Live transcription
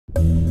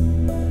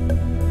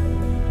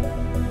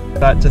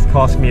That just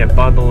cost me a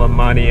bundle of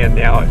money and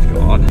now it's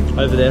gone.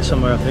 Over there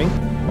somewhere, I think.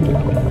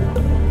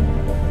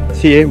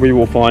 It's here, we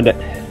will find it.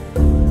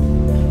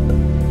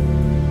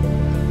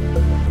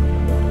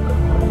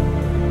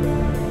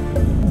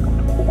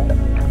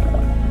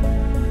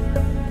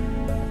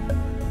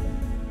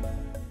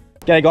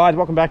 G'day guys,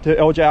 welcome back to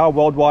LJR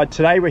Worldwide.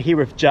 Today we're here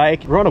with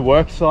Jake. We're on a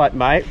work site,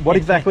 mate. What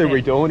exactly are we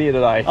doing here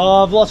today?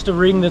 Oh, I've lost a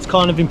ring that's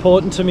kind of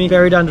important to me,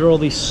 buried under all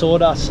this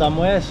sawdust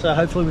somewhere, so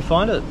hopefully we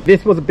find it.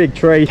 This was a big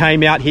tree.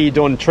 Came out here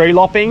doing tree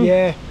lopping.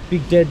 Yeah,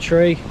 big dead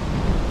tree.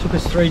 Took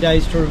us 3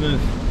 days to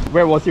remove.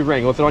 Where was your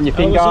ring? Was it on your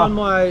finger? It was on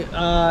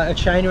my a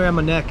chain around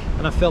my neck,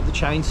 and I felt the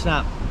chain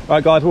snap.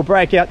 Alright guys, we'll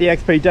break out the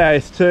XP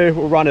DS2,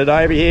 we'll run it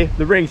over here.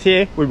 The ring's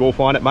here, we will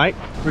find it, mate.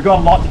 We've got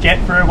a lot to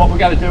get through. What we're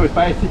going to do is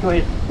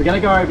basically, we're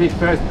going to go over this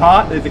first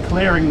part. There's a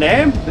clearing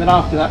there. Then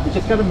after that, we're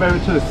just going to move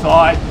it to the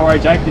side.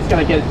 Alright Jake, just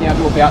going to get it down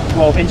to about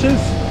 12 inches.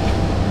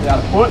 About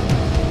a foot.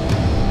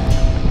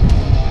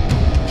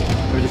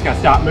 We're just going to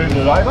start moving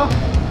it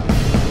over.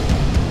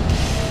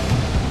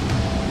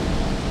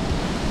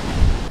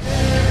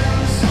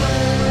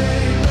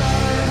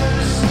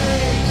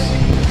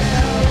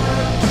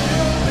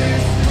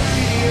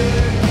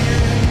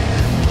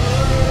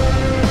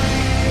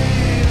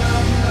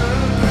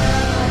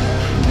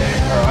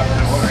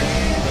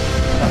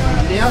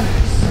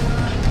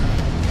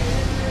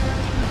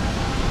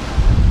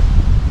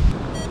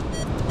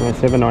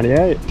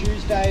 $7.98.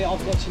 Tuesday,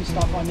 I've got some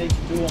stuff I need to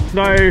do.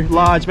 No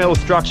large metal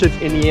structures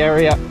in the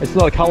area. It's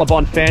not a colour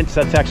bond fence,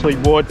 that's actually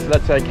wood, so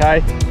that's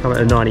okay. Come at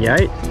a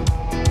 98.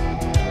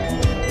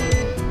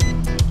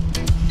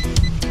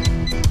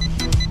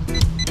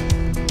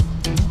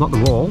 It's not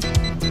the wall, so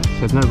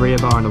there's no rear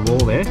bar on the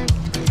wall there.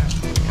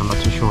 I'm not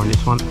too sure on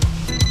this one.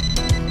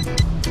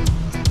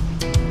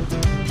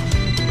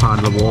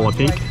 Part of the wall, I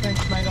think.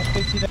 Thanks, mate. I'll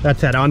speak to you.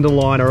 That's that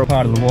underliner or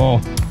part of the wall.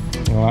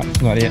 Alright,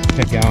 it's not it.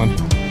 Keep going.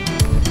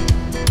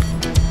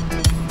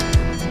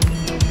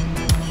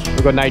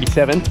 We've got an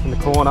 87 in the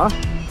corner.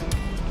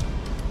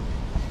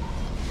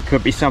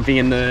 Could be something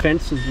in the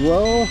fence as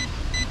well.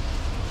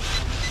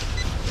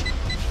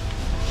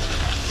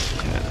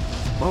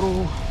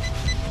 Bottle.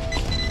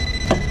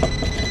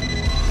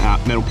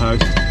 Ah, metal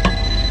post.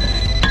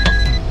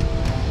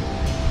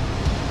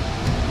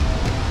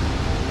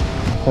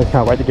 I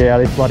can't wait to get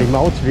out of this bloody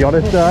mold, to be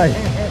honest,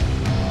 eh?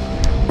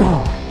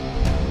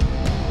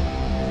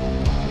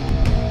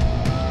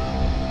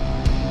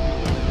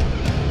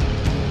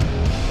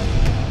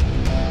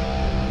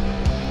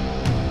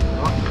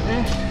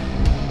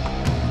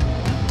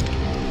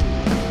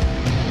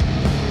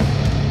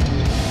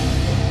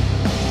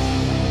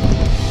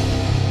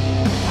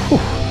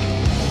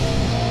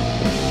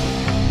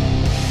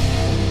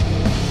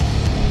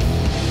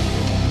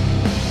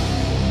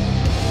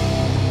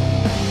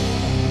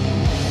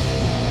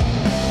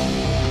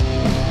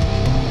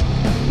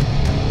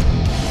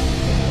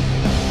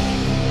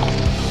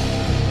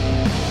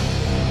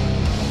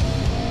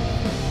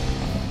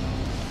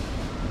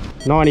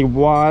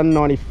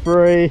 $91,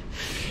 $93.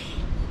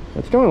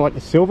 It's going like the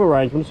silver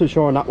range. I'm not too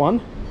sure on that one.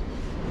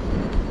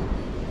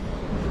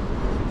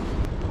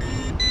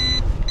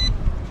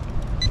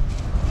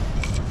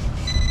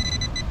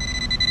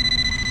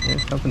 Yeah,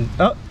 something.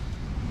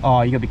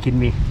 Oh, you gotta be kidding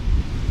me.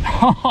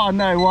 Oh,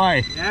 no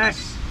way.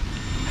 Yes.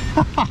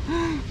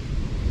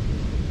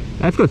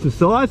 That's got some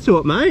size to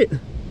it, mate.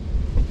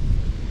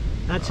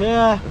 That's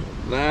her.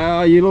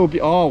 Oh, you little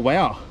bit. Oh,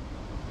 wow.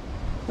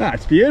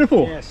 That's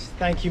beautiful. Yes,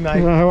 thank you, mate.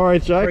 No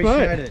worries, Jake,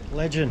 appreciate mate. It.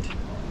 Legend.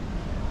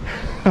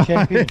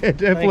 Champion. Yeah,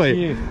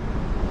 definitely. Thank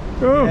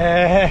you. Oh.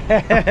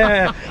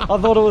 Yeah. I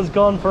thought it was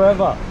gone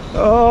forever.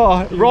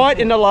 Oh, right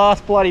in the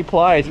last bloody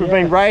place. We've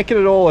been raking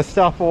it all the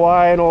stuff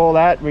away and all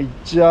that. We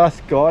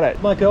just got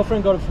it. My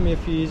girlfriend got it for me a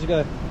few years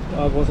ago.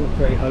 I wasn't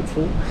very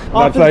hopeful. That's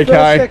After the okay.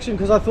 first section,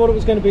 because I thought it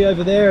was going to be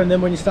over there, and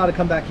then when you started to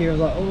come back here, I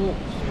was like, oh.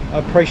 I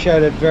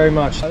appreciate it very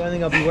much. I don't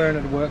think I'll be wearing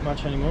it to work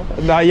much anymore.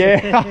 No,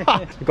 yeah.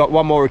 We've got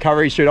one more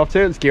recovery to shoot off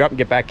to. Let's gear up and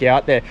get back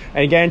out there.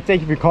 And again,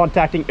 thank you for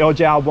contacting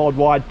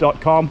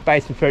ljrworldwide.com,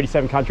 based in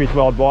 37 countries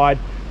worldwide.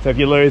 So if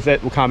you lose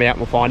it, we'll come out and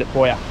we'll find it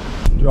for you.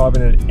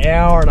 Driving an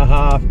hour and a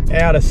half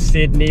out of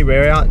Sydney.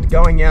 We're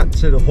going out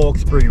to the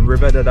Hawkesbury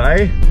River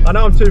today. I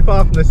know I'm too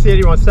far from the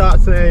city when I start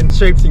seeing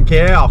sheep and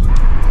cow.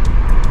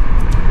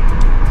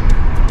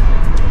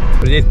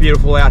 But it is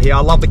beautiful out here.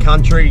 I love the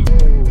country.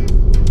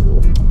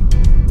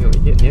 Nearly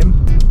hit him.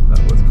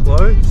 That was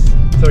close.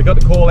 So we got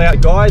the call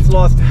out. Guys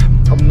lost,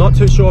 I'm not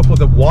too sure if it was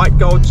a white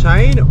gold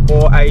chain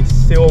or a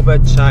silver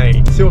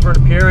chain. Silver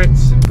in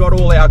appearance. Got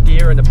all our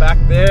gear in the back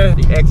there.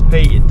 The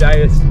XP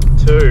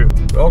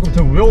DS2. Welcome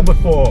to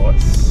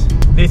Wilberforce.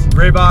 This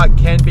river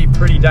can be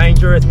pretty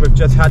dangerous. We've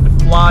just had the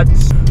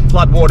floods.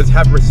 Floodwaters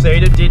have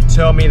receded. Did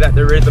tell me that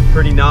there is a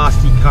pretty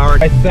nasty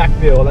current. At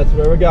Sackville, that's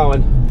where we're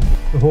going.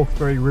 The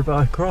Hawkesbury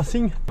River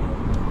crossing.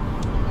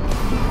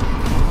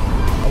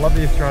 I love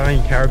the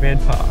Australian caravan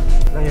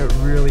parks. They are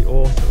really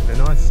awesome. They're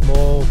nice,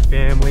 small,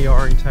 family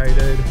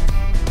orientated.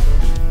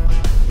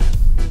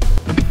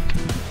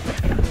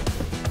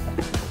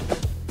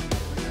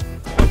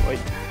 Wait.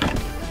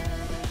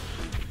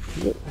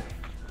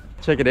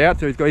 Check it out.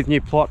 So he's got his new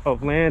plot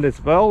of land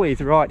as well. He's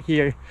right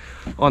here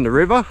on the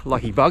river.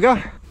 Lucky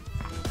bugger.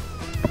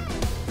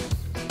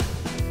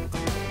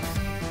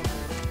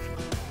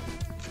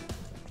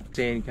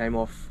 Sand came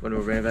off when we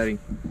were renovating.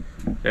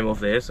 Came off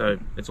there, so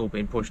it's all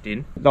been pushed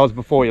in. That was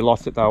before you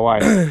lost it though,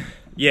 eh?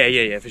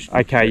 Yeah, for sure.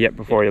 Okay, yeah,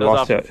 before you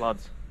lost it.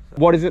 Floods.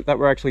 What is it that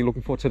we're actually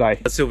looking for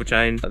today? A silver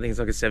chain. I think it's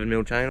like a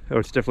 7mm chain. Oh,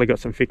 it's definitely got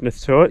some thickness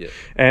to it. Yeah.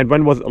 And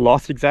when was it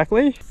lost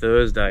exactly?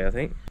 Thursday, I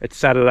think. It's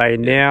Saturday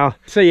now.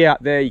 See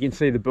out there, you can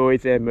see the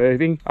buoys there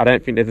moving. I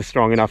don't think there's a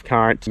strong enough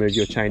current to move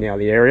your chain out of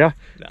the area.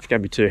 No. It's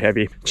going to be too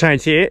heavy.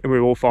 Chain's here and we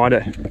will find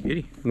it.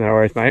 Beauty. No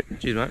worries, mate.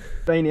 Cheers, mate.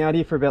 Been out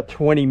here for about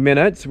 20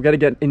 minutes. We've got to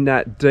get in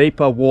that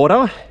deeper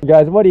water. He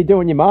goes, what are you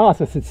doing in your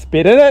mask? I said,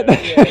 spit in it.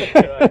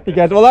 Yeah, he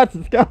goes, well, that's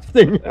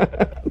disgusting.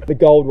 The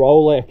gold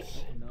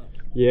Rolex.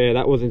 Yeah,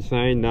 that was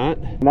insane, that.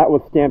 And that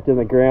was stamped in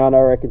the ground. I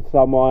reckon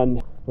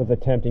someone was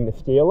attempting to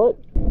steal it.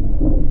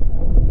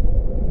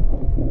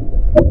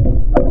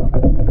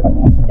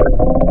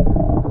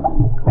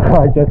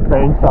 I just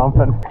seen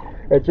something.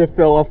 It just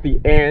fell off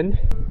the end.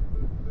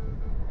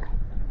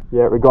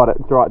 Yeah, we got it.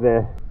 It's right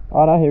there.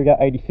 Oh no, here we go.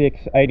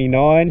 86,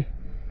 89.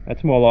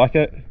 That's more like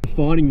it.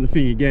 Finding the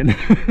thing again.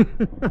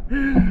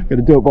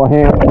 Gotta do it by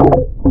hand.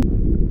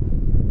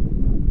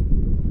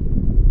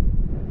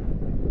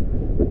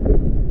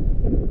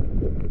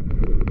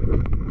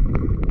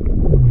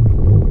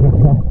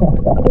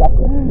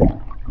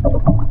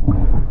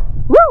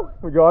 Woo!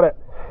 We got it.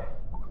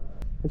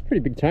 That's a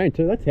pretty big chain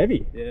too. That's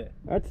heavy. Yeah.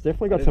 That's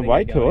definitely got some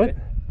weight to it.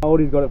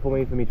 Aldi's got it for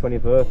me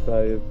 21st,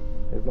 so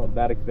it's not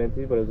that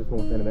expensive, but it was just more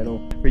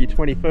sentimental. For your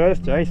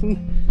 21st,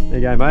 Jason. There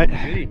you go, mate.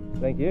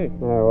 Thank you.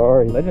 No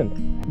worries.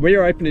 Legend. We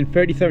are open in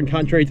 37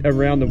 countries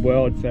around the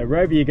world, so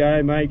wherever you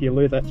go, mate, if you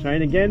lose that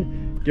chain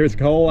again, give us a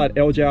call at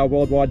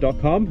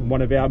ljrworldwide.com.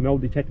 One of our metal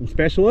detecting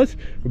specialists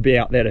will be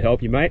out there to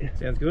help you, mate.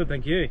 Sounds good,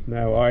 thank you.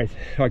 No worries.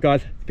 All right,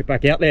 guys, let's get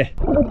back out there.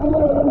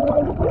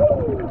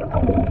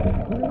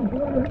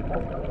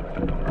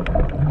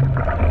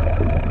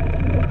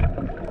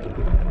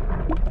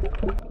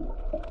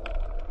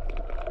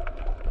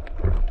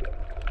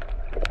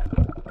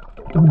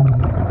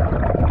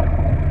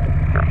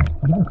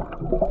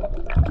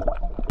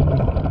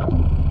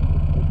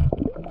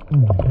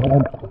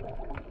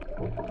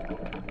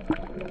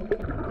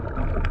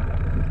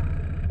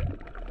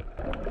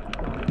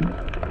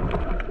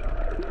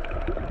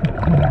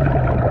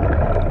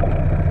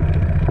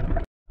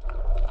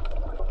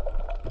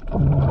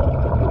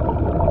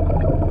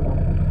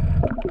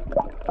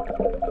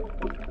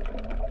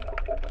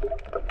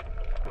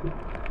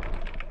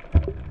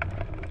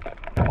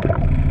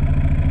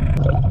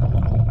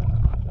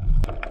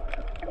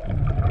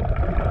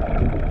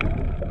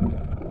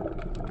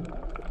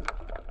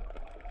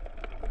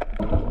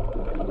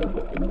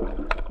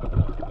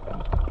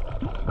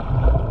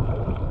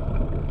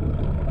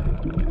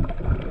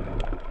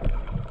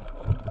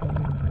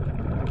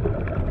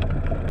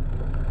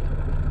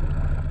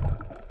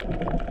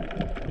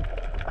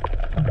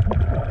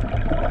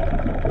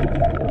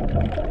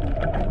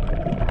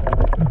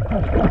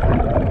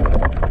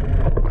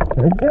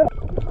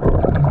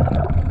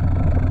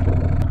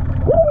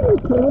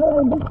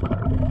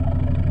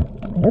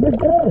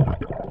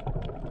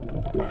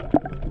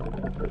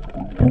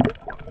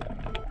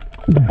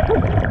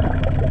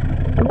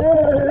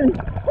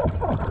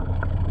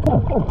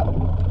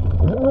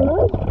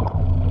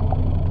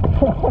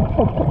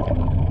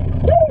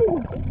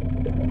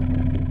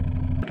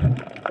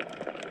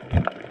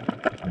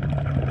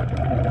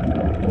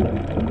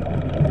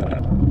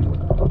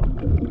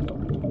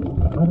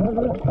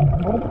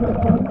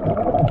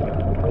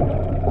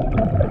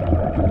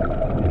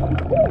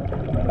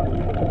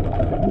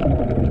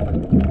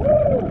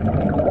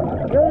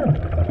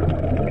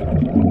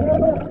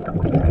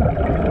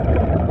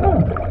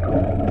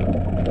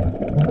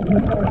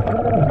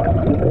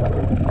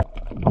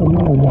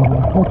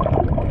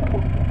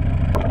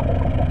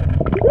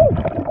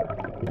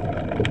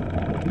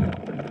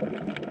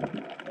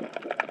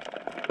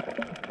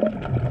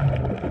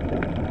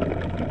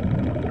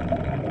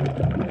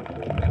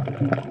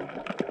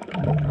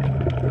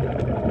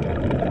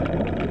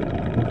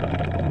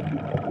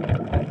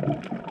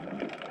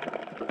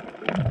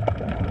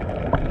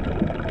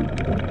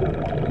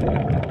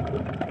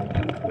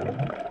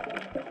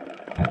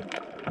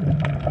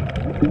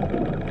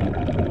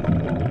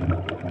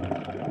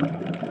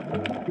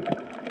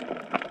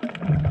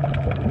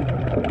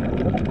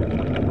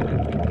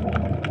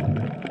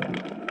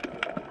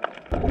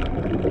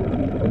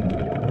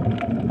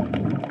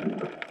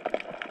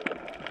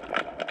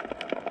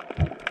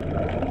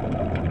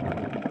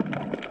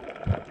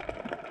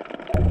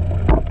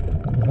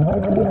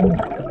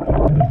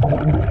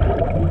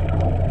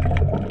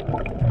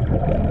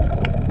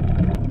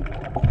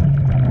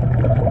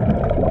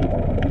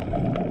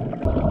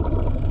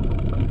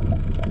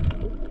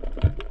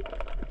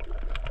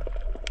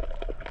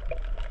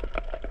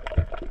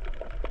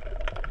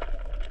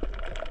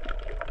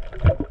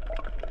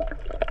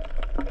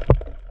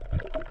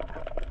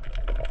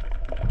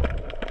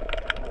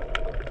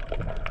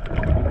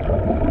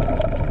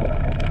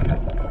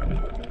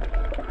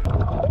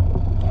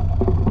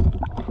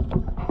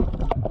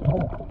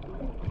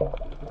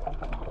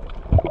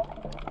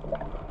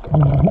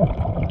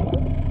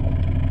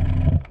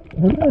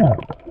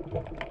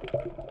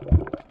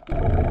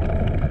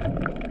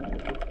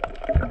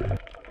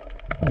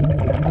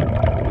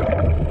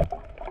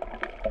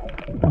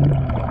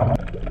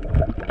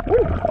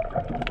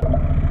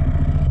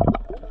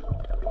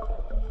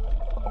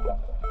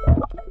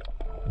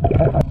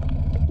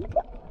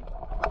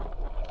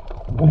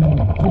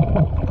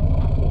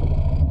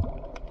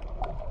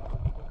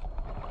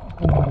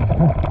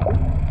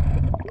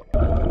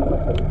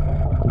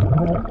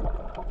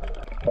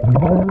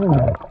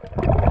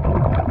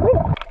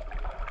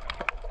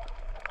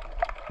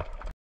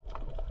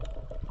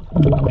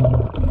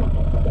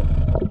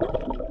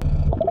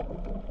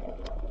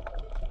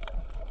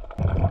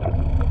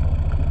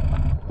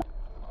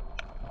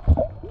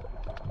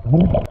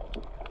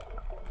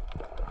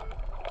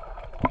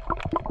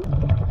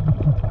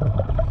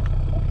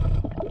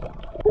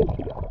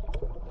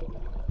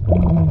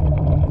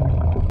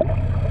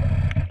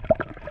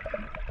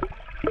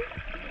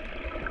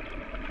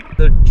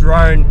 The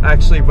drone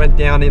actually went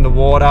down in the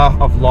water.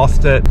 I've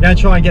lost it. Gonna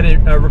try and get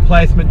a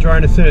replacement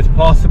drone as soon as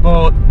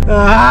possible.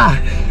 Ah!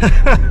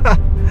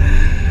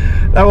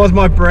 That was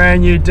my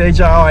brand new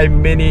DJI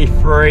Mini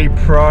 3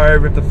 Pro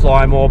with the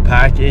Fly More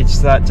package.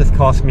 So that just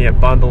cost me a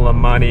bundle of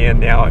money and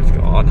now it's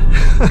gone.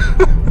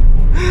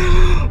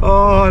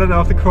 Oh, I don't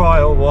know if to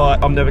cry or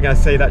what. I'm never going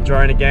to see that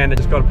drone again. I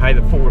just got to pay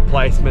the full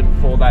replacement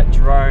for that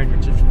drone,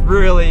 which is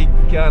really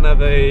gonna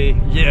be,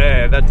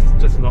 yeah, that's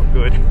just not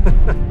good.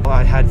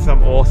 I had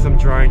some awesome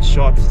drone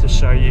shots to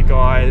show you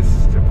guys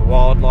of the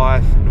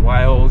wildlife in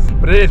Wales,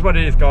 but it is what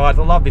it is, guys.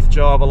 I love this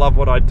job. I love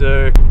what I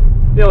do.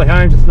 Nearly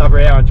home, just another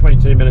hour and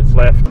 22 minutes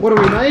left. What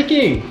are we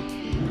making?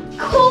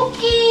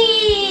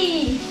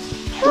 Cookies!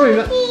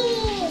 Cookies!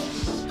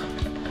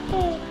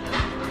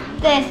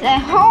 There's a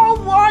whole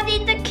one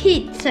in the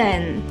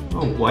kitchen.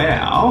 Oh,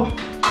 wow.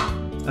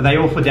 Are they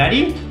all for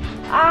Daddy?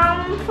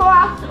 For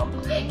us,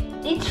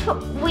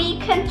 we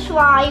can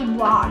try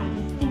one.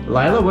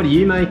 Layla, what are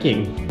you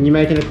making? Are you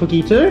making a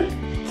cookie too?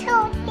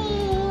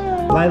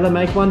 Layla,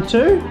 make one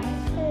too?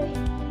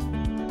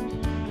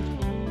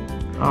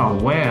 Oh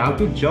wow,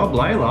 good job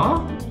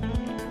Layla.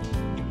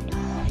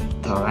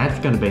 Oh, that's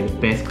going to be the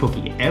best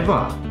cookie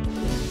ever.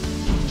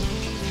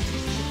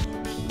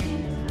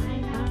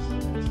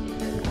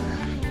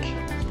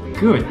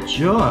 Good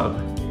job.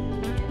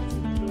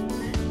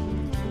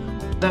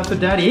 That for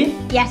Daddy?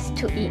 Yes,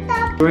 to eat.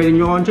 You eating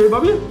your one too,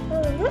 Bobby?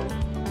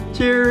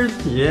 Cheers.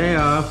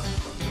 Yeah.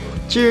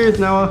 Cheers,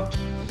 Noah.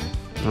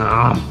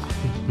 Nom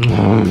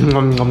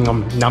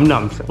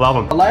nums. Love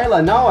them.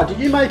 Layla, Noah, did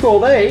you make all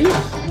these?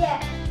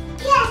 Yes.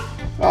 Yes.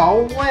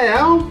 Oh,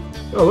 wow.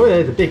 Oh, look,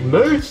 there's a big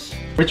moose.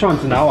 Which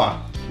one's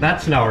Noah?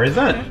 That's Noah, is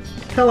it?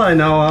 Hello,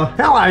 Noah.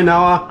 Hello,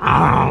 Noah.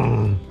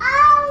 Oh,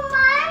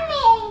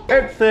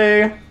 Mommy.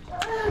 Oopsie.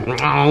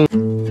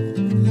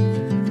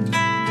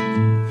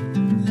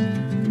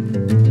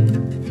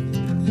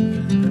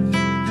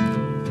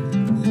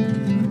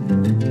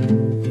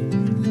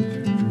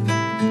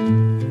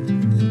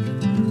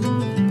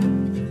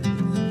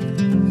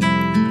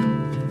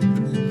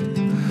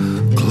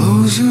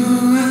 Close your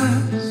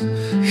eyes,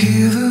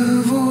 hear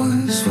the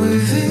voice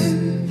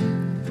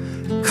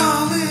within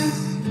calling.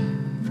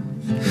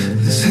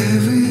 This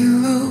heavy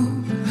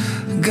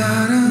load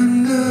got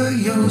under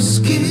your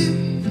skin.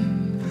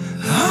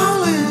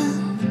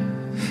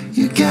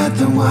 You got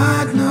the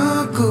white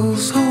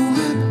knuckles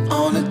holding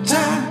on it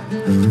tight,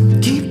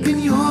 keeping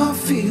your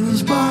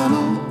feelings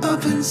bottled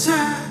up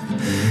inside.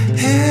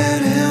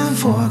 Heading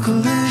for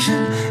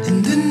collision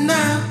in the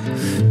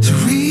night. To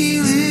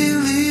really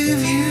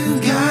live, you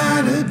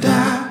gotta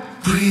die.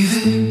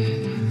 Breathe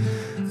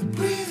in,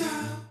 breathe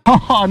out.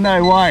 Oh,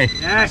 no way.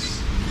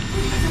 Yes.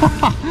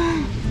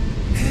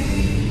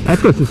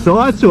 That's got some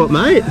size to it,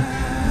 mate.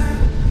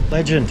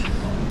 Legend.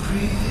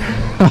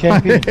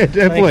 Champion. Yeah,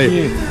 definitely.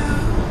 Thank you.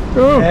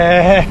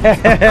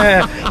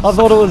 Yeah. I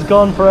thought it was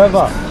gone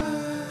forever.